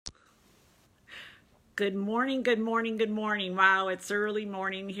Good morning, good morning, good morning. Wow, it's early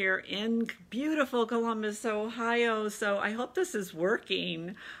morning here in beautiful Columbus, Ohio. So I hope this is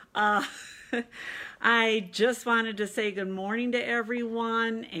working. I just wanted to say good morning to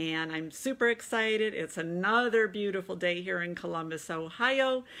everyone, and I'm super excited. It's another beautiful day here in Columbus,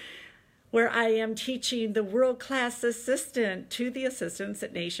 Ohio, where I am teaching the world-class assistant to the assistants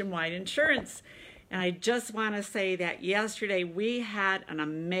at Nationwide Insurance. And I just want to say that yesterday we had an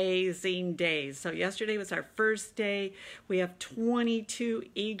amazing day. So yesterday was our first day. We have 22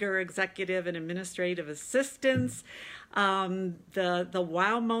 eager executive and administrative assistants. The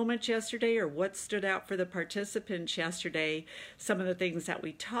wow moment yesterday, or what stood out for the participants yesterday, some of the things that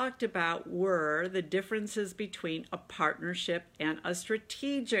we talked about were the differences between a partnership and a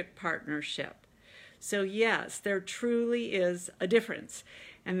strategic partnership. So yes, there truly is a difference.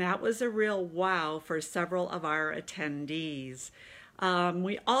 And that was a real wow for several of our attendees.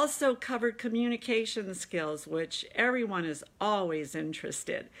 We also covered communication skills, which everyone is always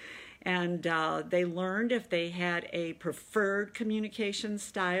interested. And they learned if they had a preferred communication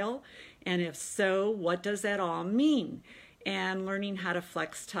style, and if so, what does that all mean? And learning how to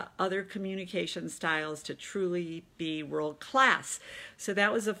flex to other communication styles to truly be world class. So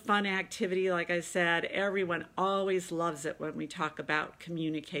that was a fun activity. Like I said, everyone always loves it when we talk about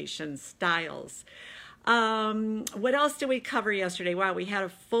communication styles. What else did we cover yesterday? Wow, we had a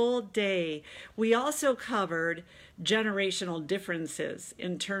full day. We also covered generational differences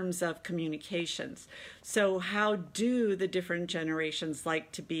in terms of communications. So how do the different generations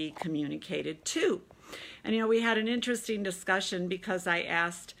like to be communicated to? And we had an interesting discussion because I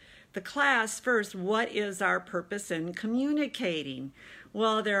asked the class first, what is our purpose in communicating?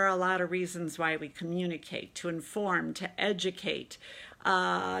 Well, there are a lot of reasons why we communicate: to inform, to educate,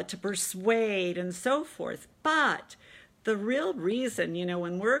 to persuade, and so forth. But the real reason,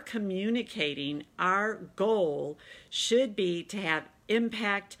 when we're communicating, our goal should be to have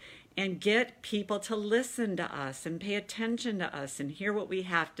impact and get people to listen to us and pay attention to us and hear what we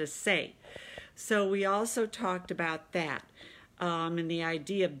have to say. So we also talked about that. And the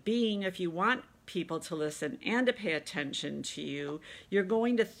idea being, if you want people to listen and to pay attention to you, you're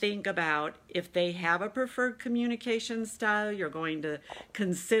going to think about if they have a preferred communication style. You're going to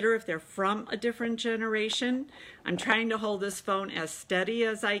consider if they're from a different generation. I'm trying to hold this phone as steady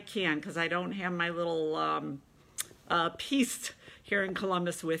as I can because I don't have my little piece here in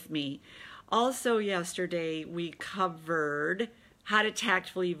Columbus with me. Also yesterday we covered how to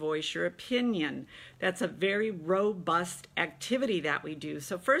tactfully voice your opinion. That's a very robust activity that we do.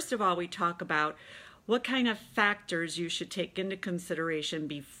 So first of all, we talk about what kind of factors you should take into consideration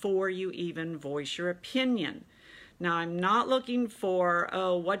before you even voice your opinion. Now, I'm not looking for,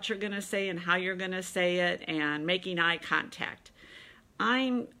 what you're going to say and how you're going to say it and making eye contact.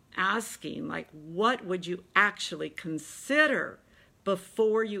 I'm asking, what would you actually consider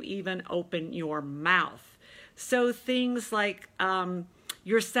before you even open your mouth? So things like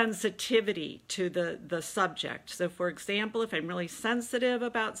your sensitivity to the subject. So for example, if I'm really sensitive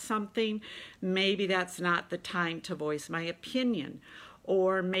about something, maybe that's not the time to voice my opinion.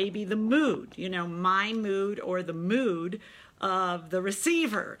 Or maybe the mood, my mood or the mood of the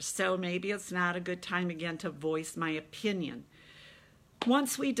receiver. So maybe it's not a good time again to voice my opinion.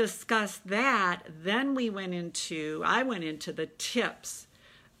 Once we discussed that, then I went into the tips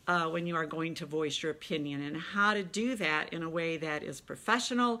when you are going to voice your opinion and how to do that in a way that is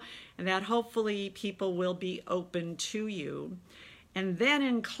professional and that hopefully people will be open to you. And then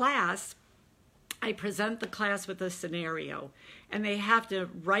in class, I present the class with a scenario and they have to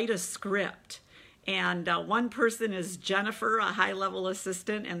write a script. And one person is Jennifer, a high-level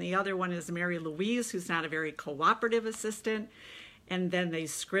assistant, and the other one is Mary Louise, who's not a very cooperative assistant. And then they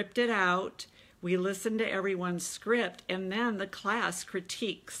script it out. We listen to everyone's script, and then the class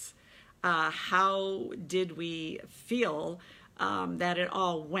critiques how did we feel that it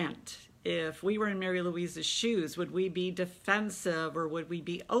all went. If we were in Mary Louise's shoes, would we be defensive or would we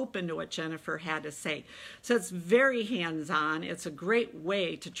be open to what Jennifer had to say? So it's very hands-on. It's a great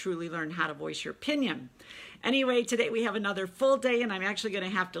way to truly learn how to voice your opinion. Anyway, today we have another full day, and I'm actually going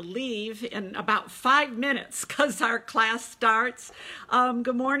to have to leave in about 5 minutes because our class starts.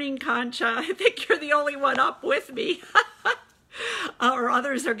 Good morning, Concha. I think you're the only one up with me. Or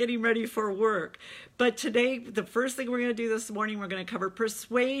others are getting ready for work. But today, the first thing we're going to do this morning, we're going to cover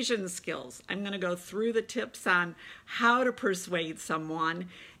persuasion skills. I'm going to go through the tips on how to persuade someone,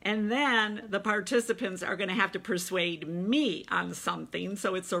 and then the participants are going to have to persuade me on something.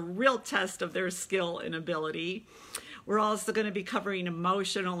 So it's a real test of their skill and ability. We're also going to be covering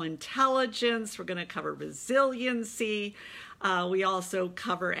emotional intelligence. We're going to cover resiliency. We also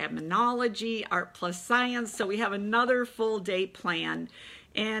cover etymology, art plus science. So we have another full day planned.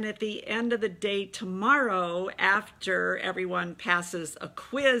 And at the end of the day tomorrow, after everyone passes a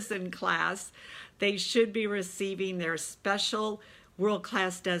quiz in class, they should be receiving their special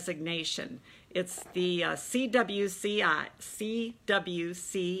world-class designation. It's the CWCA,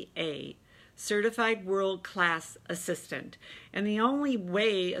 Certified World Class Assistant. And the only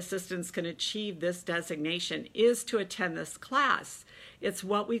way assistants can achieve this designation is to attend this class. It's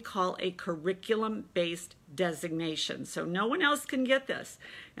what we call a curriculum-based designation. So no one else can get this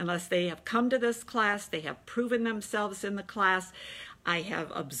unless they have come to this class, they have proven themselves in the class. I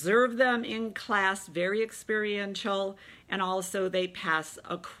have observed them in class, very experiential, and also they pass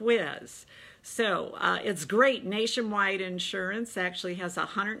a quiz. So it's great. Nationwide Insurance actually has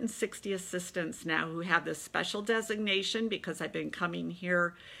 160 assistants now who have this special designation because I've been coming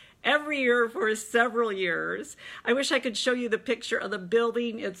here every year for several years. I wish I could show you the picture of the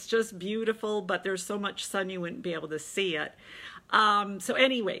building. It's just beautiful, but there's so much sun you wouldn't be able to see it. So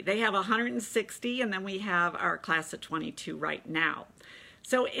anyway, they have 160, and then we have our class of 22 right now.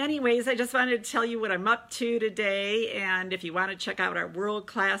 So anyways, I just wanted to tell you what I'm up to today, and if you want to check out our World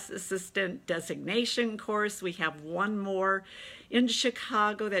Class Assistant Designation course, we have one more in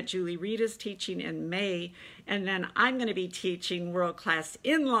Chicago that Julie Reed is teaching in May, and then I'm going to be teaching World Class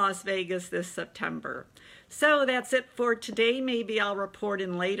in Las Vegas this September. So that's it for today. Maybe I'll report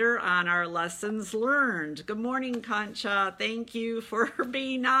in later on our lessons learned. Good morning, Concha. Thank you for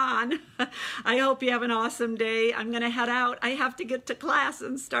being on. I hope you have an awesome day. I'm going to head out. I have to get to class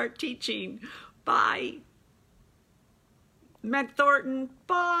and start teaching. Bye. Meg Thornton,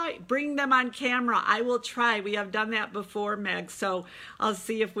 bye. Bring them on camera. I will try. We have done that before, Meg, so I'll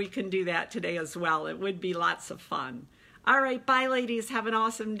see if we can do that today as well. It would be lots of fun. All right, bye, ladies. Have an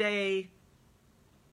awesome day.